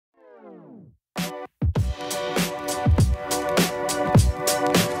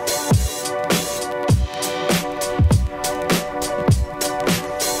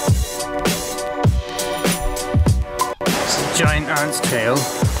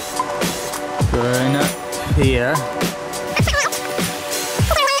Going up here.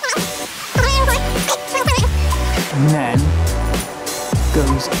 And then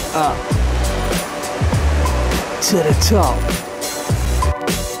goes up to the top.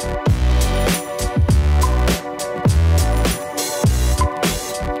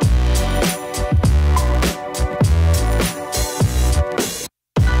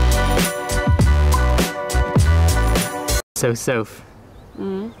 So Soph,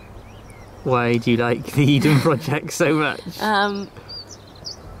 why do you like the Eden Project so much? I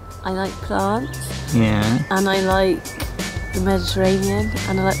like plants. Yeah. And I like the Mediterranean,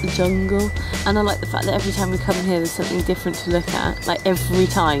 and I like the jungle, and I like the fact that every time we come here there's something different to look at, like every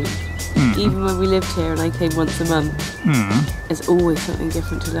time. Even when we lived here and I came once a month, there's always something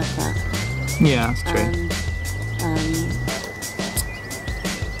different to look at. Yeah, that's true.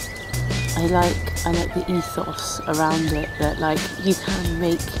 And I like the ethos around it, that like you can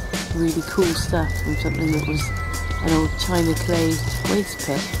make really cool stuff from something that was an old china clay waste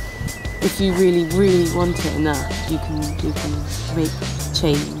pit. If you really, really want it enough, you can make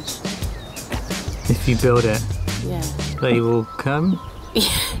change. If you build it, yeah, they will come.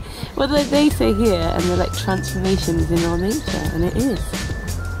 Well, they say here, and they're like, transformation is in our nature, and it is.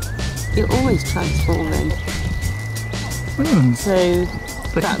 You're always transforming. So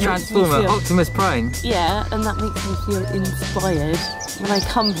like a transformer, Optimus Prime. Yeah, and that makes me feel inspired. When I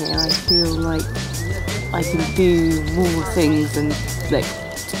come here, I feel like I can do more things and like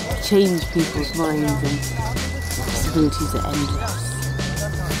change people's minds, and possibilities are endless.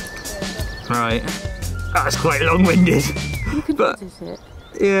 Right, that's quite long-winded. You can notice it.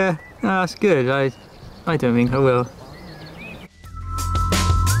 Yeah, no, that's good. I don't think I will.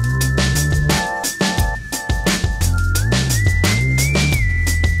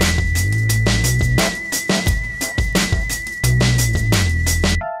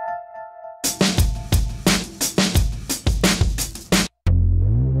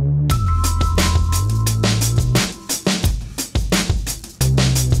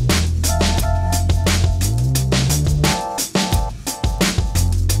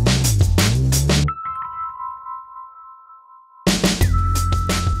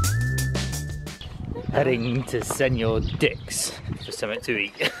 Heading to Senor Dick's for something to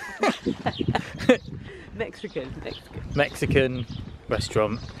eat. Mexican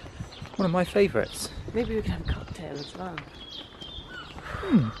restaurant. One of my favourites. Maybe we can have a cocktail as well.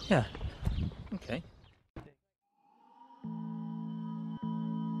 Yeah. Okay. I'm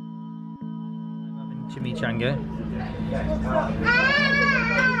having chimichanga.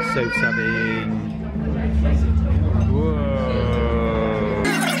 Soph's having... Whoa!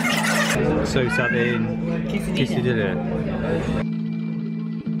 Soph's having quesadilla.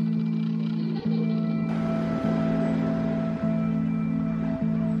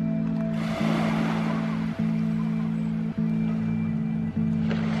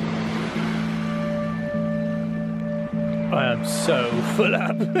 I am so full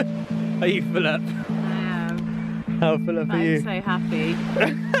up. Are you full up? I am. How full up are you? I'm so happy.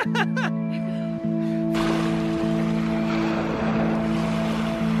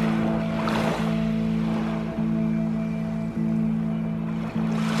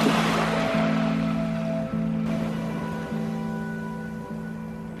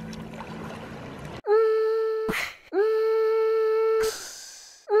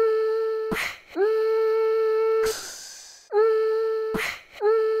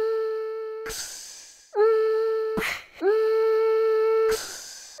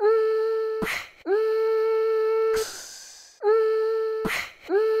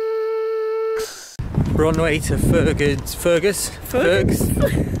 We're on the way to Fergus.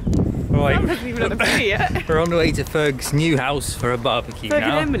 Right. We're on the way to Ferg's new house for a barbecue Ferg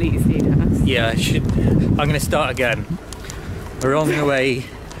now. and Emily's new house. Yeah, I'm going to start again. We're on the way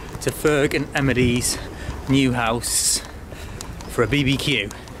to Ferg and Emily's new house for a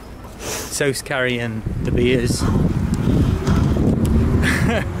BBQ. Soph's carrying the beers.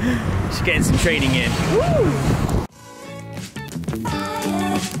 She's getting some training in. Woo!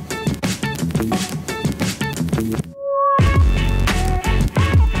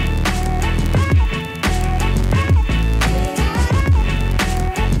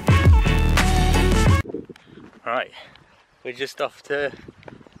 Right, we're just off to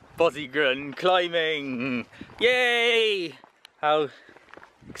Bossygrun climbing! Yay! How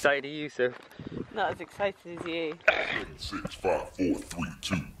excited are you, Soph? Not as excited as you. 6, 5, 4, 3,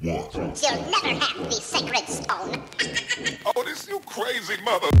 2, 1. You'll never have the sacred stone. Oh, this you crazy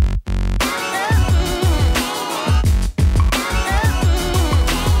mother.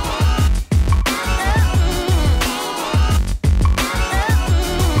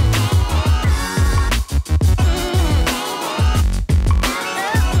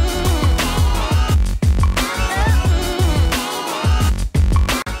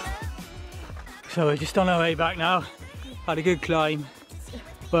 So we're just on our way back now. Had a good climb.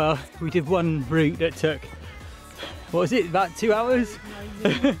 Well, we did one route that took, what was it, about 2 hours?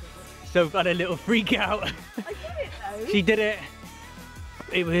 So we've had a little freak out. I did it though. She did it.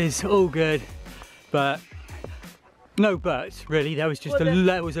 It was all good, but no buts really. There was just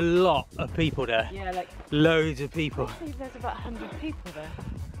there was a lot of people there. Yeah, like loads of people. I think there's about 100 people there.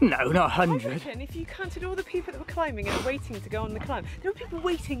 No, not 100. And if you counted all the people that were climbing and waiting to go on the climb, there were people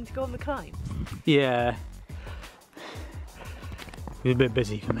waiting to go on the climb. Yeah. It was a bit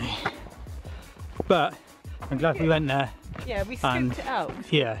busy for me, but I'm glad we went there. Yeah, we scoped it out.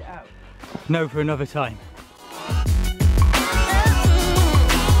 Yeah. No, for another time.